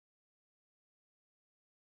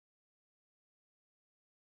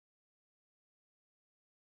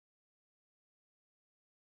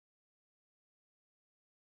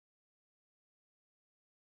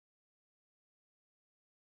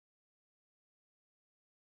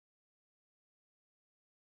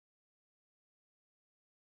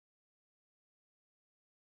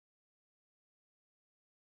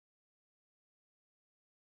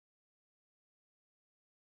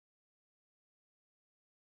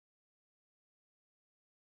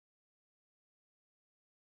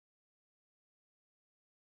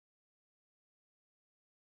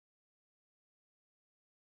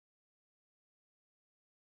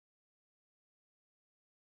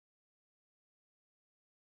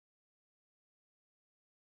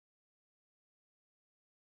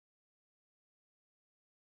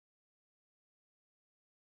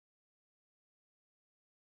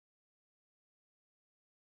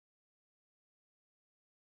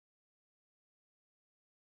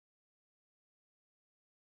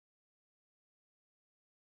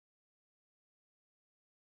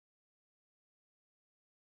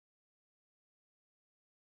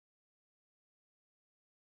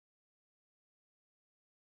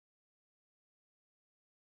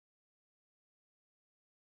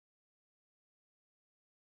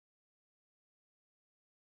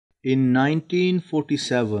In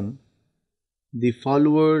 1947, the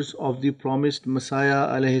followers of the promised Messiah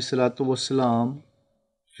ﷺ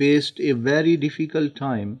faced a very difficult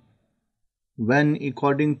time when,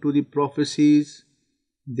 according to the prophecies,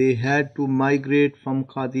 they had to migrate from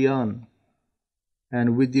Qadian,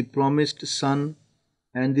 and with the promised son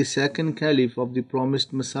and the second caliph of the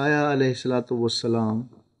promised Messiah ﷺ,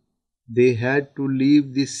 they had to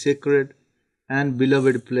leave this sacred and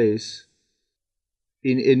beloved place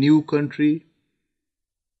in a new country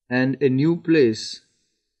and a new place.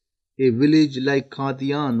 A village like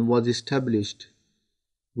Qadian was established,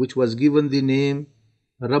 which was given the name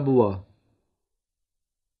Rabwah,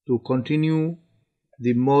 to continue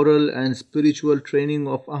the moral and spiritual training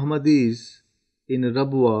of Ahmadis in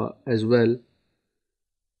Rabwah as well.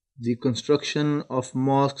 The construction of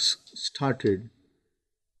mosques started.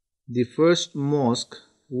 The first mosque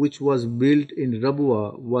which was built in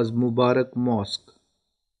Rabwah was Mubarak Mosque.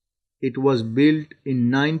 It was built in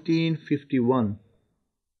 1951.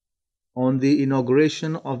 On the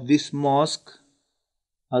inauguration of this mosque,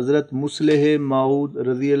 Hazrat Musleh Maud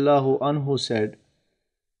radiyallahu anhu said,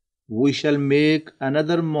 "We shall make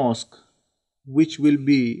another mosque which will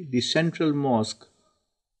be the central mosque,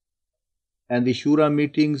 and the Shura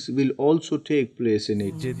meetings will also take place in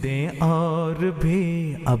it."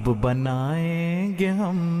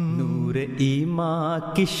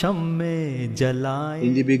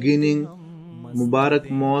 In the beginning, Mubarak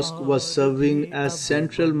Mosque was serving as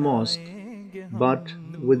central mosque, but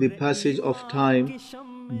with the passage of time,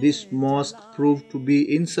 this mosque proved to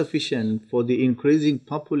be insufficient for the increasing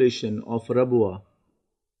population of Rabwah.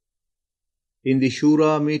 In the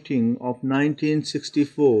Shura meeting of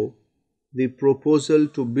 1964, the proposal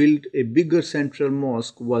to build a bigger central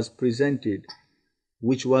mosque was presented,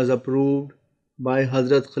 which was approved by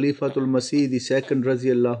Hazrat Khalifatul Masih II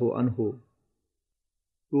Raziyallahu Anhu.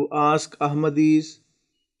 To ask Ahmadis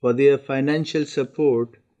for their financial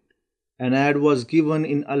support, an ad was given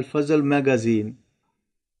in Al-Fazl magazine.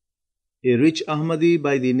 A rich Ahmadi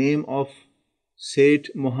by the name of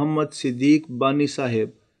Sayyid Muhammad Siddiq Bani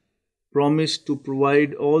Sahib promised to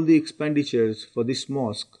provide all the expenditures for this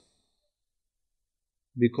mosque.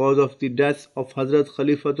 Because of the death of Hazrat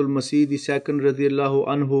Khalifatul Masih II Radiyallahu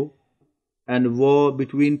Anhu and war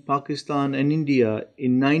between Pakistan and India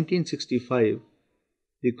in 1965,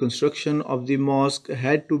 the construction of the mosque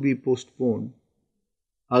had to be postponed.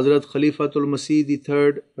 Hazrat Khalifatul Masih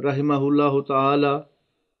III Rahimahullah Ta'ala,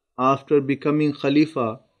 after becoming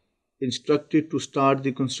Khalifa, instructed to start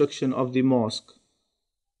the construction of the mosque.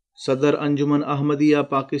 Sadr Anjuman Ahmadiyya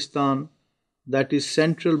Pakistan, that is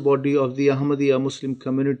central body of the Ahmadiyya Muslim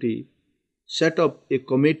community, set up a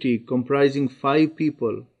committee comprising 5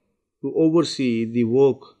 people to oversee the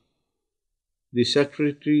work. The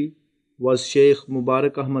secretary was Sheikh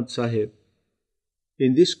Mubarak Ahmad Sahib.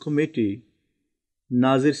 In this committee,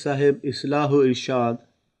 Nazir Sahib Islahu Irshad,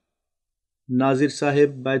 Nazir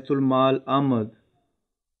Sahib Baitul Mal Ahmad,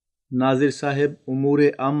 Nazir Sahib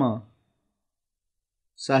Umure Amma,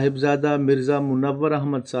 Sahibzada Mirza Munawwar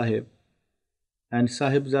Ahmad Sahib, and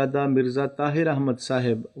Sahibzada Mirza Tahir Ahmad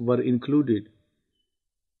Sahib were included.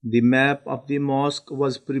 The map of the mosque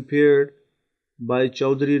was prepared by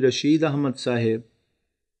Chaudhry Rashid Ahmad Sahib,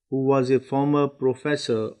 who was a former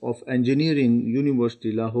professor of Engineering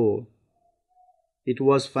University Lahore. It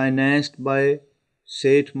was financed by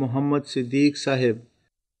Sayyid Muhammad Siddiq Sahib.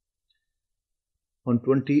 On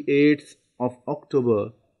 28th of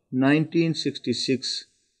October 1966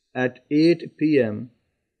 at 8 p.m.,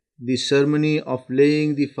 the ceremony of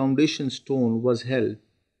laying the foundation stone was held.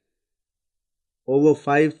 Over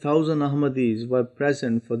 5,000 Ahmadis were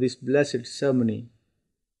present for this blessed ceremony.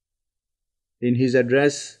 In his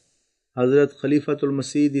address, Hazrat Khalifatul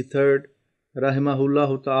Masih III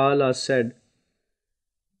Rahimahullah Ta'ala said,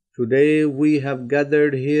 "Today we have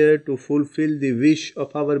gathered here to fulfill the wish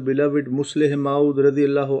of our beloved Musleh Maud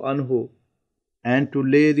Radiyallahu Anhu and to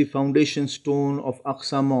lay the foundation stone of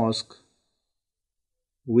Aqsa Mosque.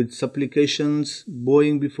 With supplications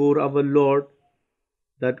bowing before our Lord,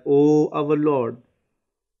 that, O our Lord,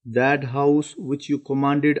 that house which you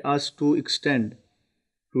commanded us to extend,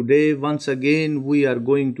 today once again we are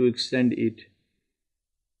going to extend it."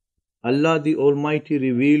 Allah the Almighty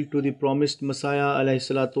revealed to the promised Messiah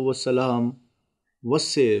ﷺ,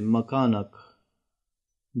 "Wasse makanak."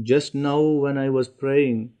 Just now when I was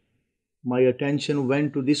praying, my attention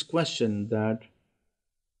went to this question, that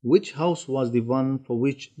which house was the one for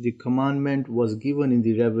which the commandment was given in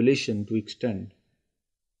the revelation to extend?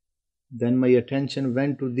 Then my attention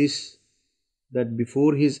went to this, that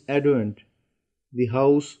before his advent, the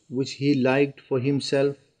house which he liked for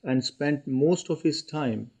himself and spent most of his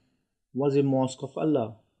time was a mosque of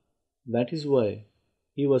Allah. That is why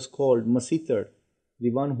he was called Masitar,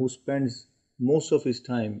 the one who spends most of his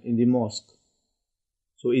time in the mosque.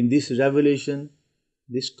 So in this revelation,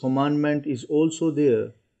 this commandment is also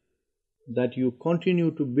there that you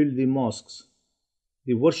continue to build the mosques.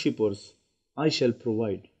 The worshippers I shall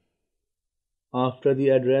provide. After the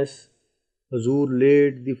address, Hazur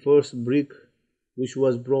laid the first brick which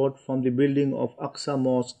was brought from the building of Aqsa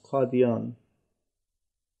Mosque, Qadian.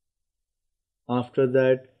 After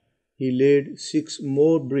that, he laid 6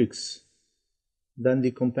 more bricks. Then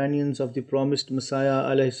the companions of the promised Messiah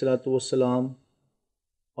ﷺ,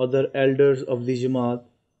 other elders of the Jamaat,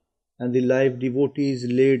 and the live devotees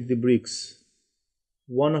laid the bricks.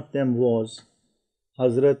 One of them was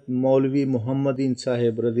Hazrat Maulvi Muhammadin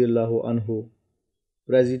Sahib radiyallahu anhu,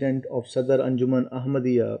 President of Sadr Anjuman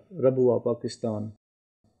Ahmadiyya, Rabwah, Pakistan.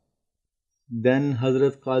 Then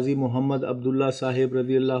Hazrat Qazi Muhammad Abdullah Sahib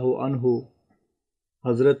radiyallahu anhu,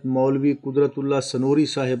 Hazrat Maulvi Qudratullah Sanori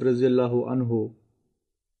Sahib radiyallahu anhu,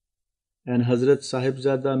 and Hazrat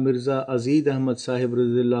Sahibzada Mirza Azid Ahmad Sahib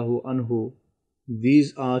radiyallahu anhu.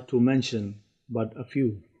 These are to mention but a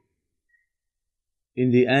few.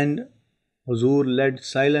 In the end, Huzur led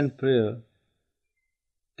silent prayer.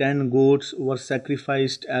 10 goats were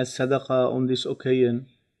sacrificed as sadaqah on this occasion.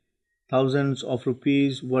 Thousands of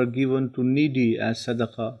rupees were given to needy as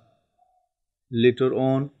sadaqah. Later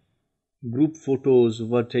on, group photos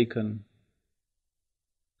were taken.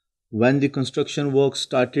 When the construction work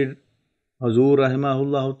started, Hazur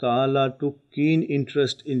rahimahullah ta'ala took keen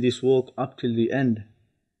interest in this work up till the end,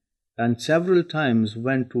 and several times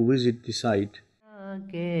went to visit the site.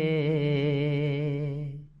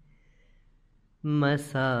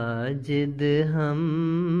 मसाजिद हम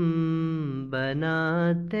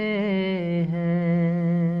बनाते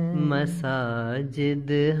हैं,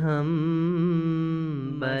 मसाजिद हम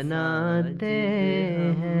बनाते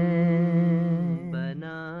हैं,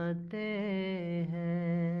 बनाते हैं.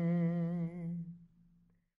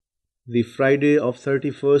 The Friday of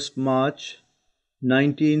 31st March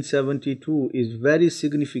 1972 is very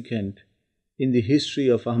significant in the history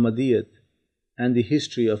of Ahmadiyyat and the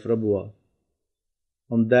history of Rabwah.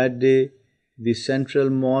 On that day, the central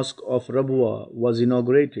mosque of Rabwah was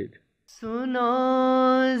inaugurated. सुनो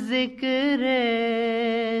ज़िक्र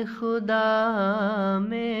खुदा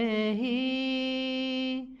में ही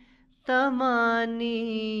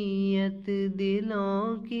तमानियत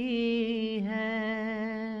दिलों की है,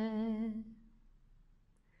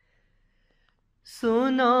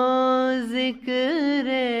 सुनो ज़िक्र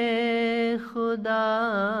खुदा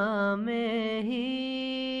में ही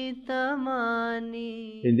तमानी.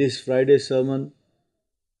 In this Friday sermon,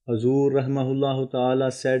 Hazur rahmahullah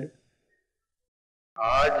ta'ala said,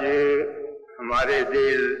 आज हमारे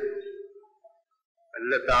दिल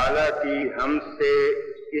अल्लाह ताला की हमसे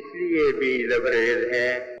इसलिए भी लबरेज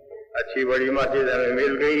हैं. अच्छी बड़ी मस्जिद हमें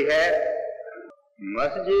मिल गई है.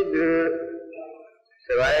 मस्जिद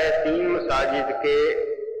सिवाय 3 मसाजिद के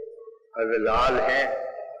अज़लाल हैं,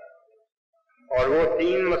 और वो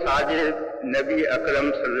 3 मसाजिद नबी अकरम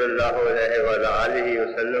सल्लल्लाहु अलैहि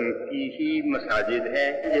वसल्लम की ही मसाजिद हैं,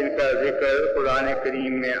 जिनका जिक्र कुरान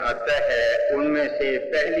करीम में आता है. उनमें से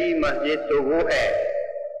पहली मस्जिद तो वो है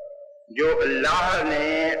जो अल्लाह ने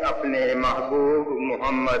अपने महबूब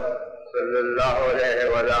मोहम्मद सल्लल्लाहु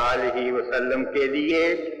अलैहि वसल्लम के लिए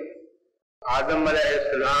आदम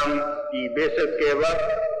अलैहिस्सलाम की बेशत के वक्त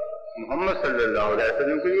मोहम्मद सल्लल्लाहु अलैहि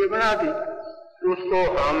वसल्लम के लिए बना दी. उसको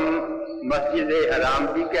हम मस्जिद हराम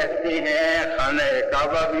भी कहते हैं, खाना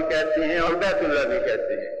काबा भी कहते हैं और बैतुल्लाह भी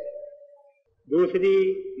कहते हैं. दूसरी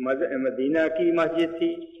मदीना की मस्जिद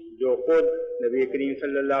थी जो खुद नबी करीम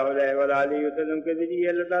सल्लल्लाहु अलैहि वसल्लम के जरिए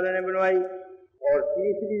अल्लाह ताला ने बनवाई. और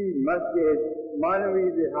तीसरी मस्जिद मानवी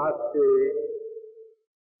लिहाज से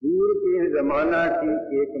दूर के ज़माना की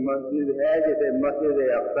एक मस्जिद है जिसे मस्जिद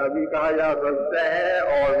अक्सा भी कहा जा सकता है,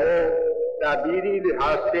 और वो ताबीरी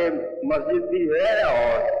लिहाज से मस्जिद भी है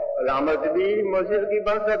और अलामत भी मस्जिद की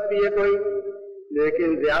बन सकती है कोई, लेकिन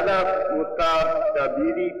ज्यादा उसका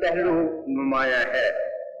ताबीरी पहलू नुमाया है.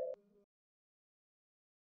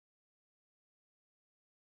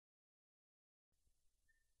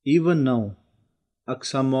 Even now,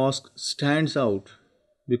 Aqsa Mosque stands out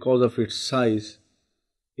because of its size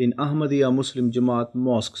in Ahmadiyya Muslim Jamaat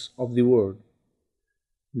mosques of the world.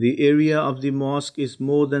 The area of the mosque is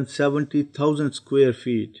more than 70,000 square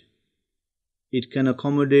feet. It can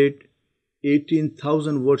accommodate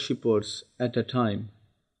 18,000 worshippers at a time.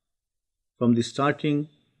 From the starting,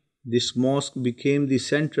 this mosque became the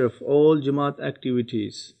center of all Jamaat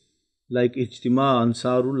activities like Ijtima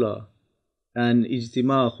Ansarullah and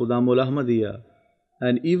Ijtima Khudamul Ahmadiyya,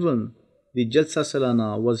 and even The Jalsa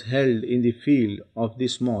Salana was held in the field of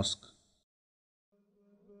this mosque.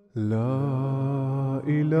 La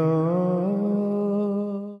ilaha.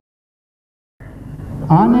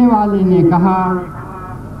 आने वाले ने कहा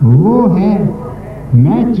वो है,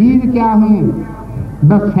 मैं चीज क्या हूँ,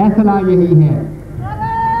 बस फैसला यही है।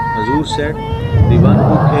 Hazur said, the one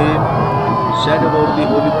who came said about the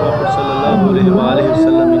Holy Prophet sallallahu alaihi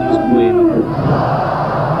wasallam in his poem,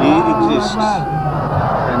 he exists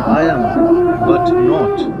and I am but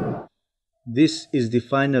not. This is the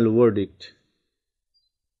final verdict.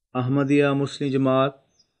 Ahmadiyya Muslim Jamaat,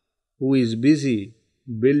 who is busy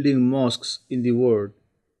building mosques in the world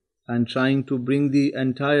and trying to bring the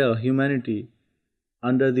entire humanity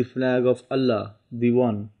under the flag of Allah, the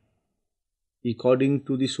One, according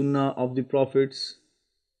to the Sunnah of the Prophets,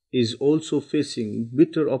 is also facing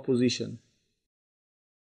bitter opposition.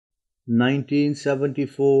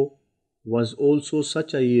 1974 was also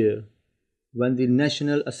such a year when the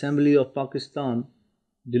National Assembly of Pakistan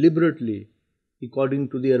deliberately, according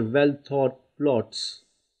to their well-thought plots,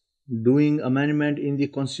 doing amendment in the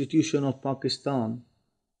Constitution of Pakistan,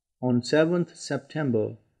 on 7th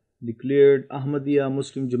September declared Ahmadiyya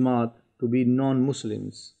Muslim Jamaat to be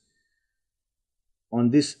non-Muslims.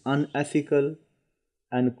 On this unethical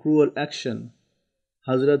and cruel action,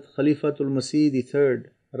 Hazrat Khalifatul Masih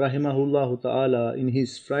III rahimahullah ta'ala in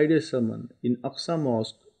his Friday sermon in Aqsa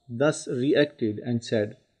Mosque thus reacted and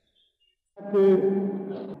said,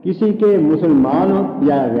 किसी के मुसलमान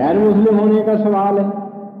या गैर मुस्लिम होने का सवाल है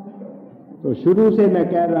तो शुरू से मैं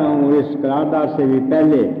कह रहा हूँ इस करारदाद से भी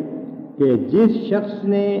पहले कि जिस शख्स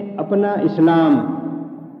ने अपना इस्लाम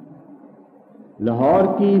लाहौर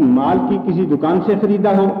की माल की किसी दुकान से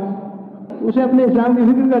खरीदा हो उसे अपने इस्लाम की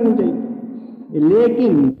फिक्र करनी चाहिए,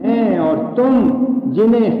 लेकिन मैं और तुम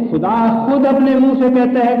जिन्हें खुदा खुद अपने मुंह से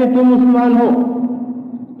कहता है कि तुम मुसलमान हो,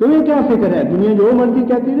 तुम्हें क्या फिक्र है? दुनिया जो मर्जी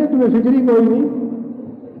कहती है, तुम्हें फिक्र ही कोई नहीं।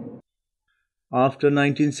 After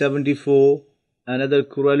 1974, another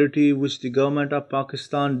cruelty which the government of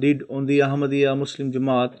Pakistan did on the Ahmadiyya Muslim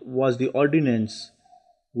Jamaat was the ordinance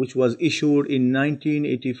which was issued in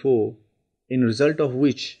 1984, in result of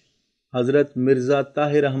which Hazrat Mirza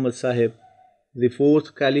Tahir Ahmad Sahib, the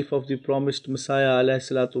fourth Caliph of the promised Messiah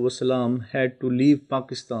ﷺ, had to leave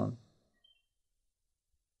Pakistan.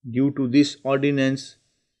 Due to this ordinance,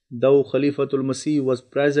 though Khalifatul Masih was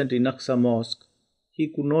present in Aqsa Mosque, he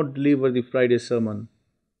could not deliver the Friday sermon.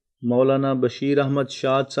 Maulana Bashir Ahmad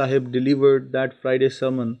Shad Sahib delivered that Friday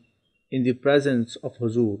sermon in the presence of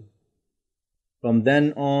Huzur. From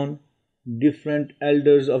then on, different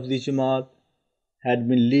elders of the Jamaat had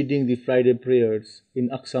been leading the Friday prayers in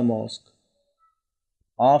Aqsa Mosque.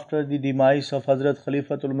 After the demise of Hazrat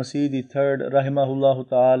Khalifatul Masih III rahimahullah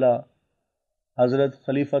ta'ala, Hazrat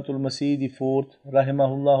Khalifatul Masih IV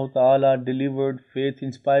rahimahullah ta'ala delivered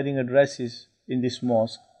faith-inspiring addresses in this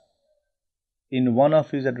mosque. In one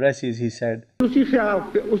of his addresses he said,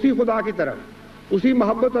 उसी खुदा की तरफ उसी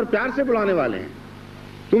मोहब्बत और प्यार से बुलाने वाले हैं,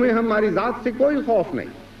 तुम्हें हमारी जात से कोई खौफ नहीं,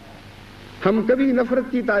 हम कभी नफरत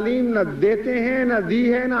की तालीम न देते हैं, न दी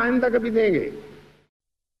है, न आइंदा कभी देंगे.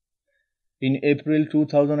 In April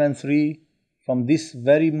 2003, from this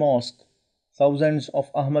very mosque, thousands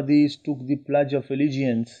of Ahmadis took the pledge of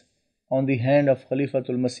allegiance on the hand of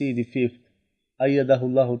Khalifatul Masih V,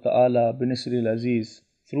 Ayyadahullah Ta'ala bin Nasril Aziz,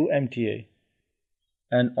 through MTA,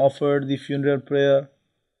 and offered the funeral prayer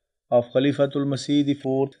of Khalifatul Masih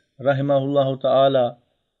IV, Rahimahullah Ta'ala,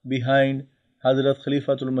 behind Hazrat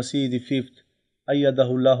Khalifatul Masih V,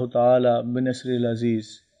 Ayyadahullah Ta'ala bin Nasril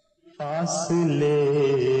Aziz. फासले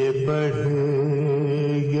बढ़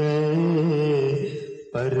गए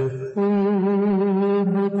पर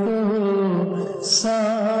खूब तो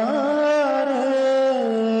सारे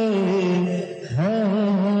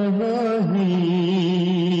हैं वही,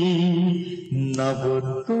 न वो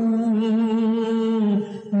तुम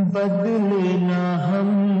बदले न हम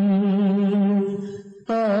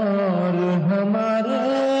और हमारे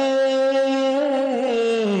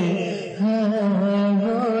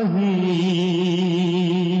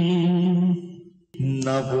न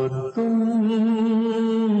वो तुम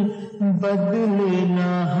बदले न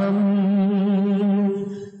हम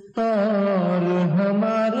और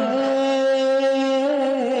हमारे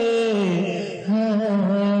हैं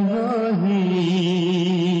वही.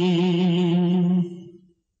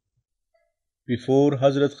 Before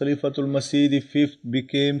Hazrat Khalifatul Masih V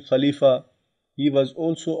became Khalifa, he was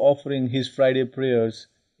also offering his Friday prayers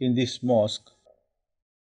in this mosque.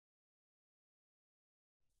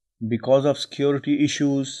 Because of security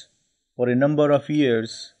issues, for a number of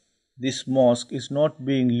years, this mosque is not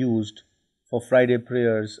being used for Friday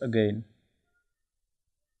prayers again.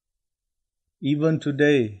 Even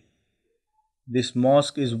today, this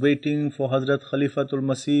mosque is waiting for Hazrat Khalifatul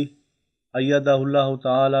Masih Ayyadahullah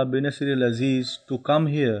Ta'ala bin Nasril Aziz to come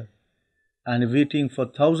here, and waiting for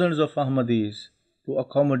thousands of Ahmadis to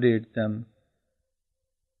accommodate them.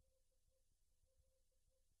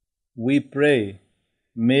 We pray,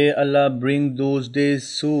 may Allah bring those days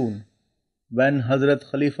soon when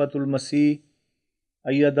Hazrat Khalifatul Masih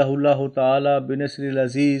Ayyadahullah Ta'ala bin Nasril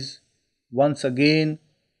Aziz once again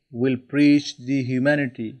will preach the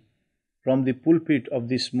humanity from the pulpit of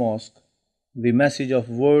this mosque, the message of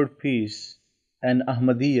world peace and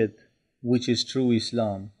Ahmadiyyat, which is true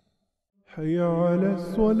Islam. حي على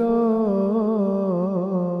الصلاة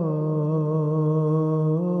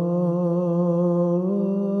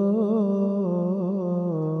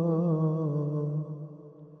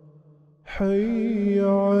حي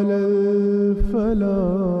على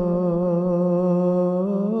الفلاح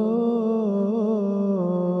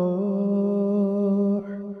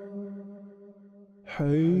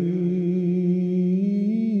حي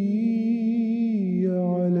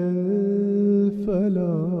على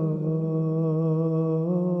الفلاح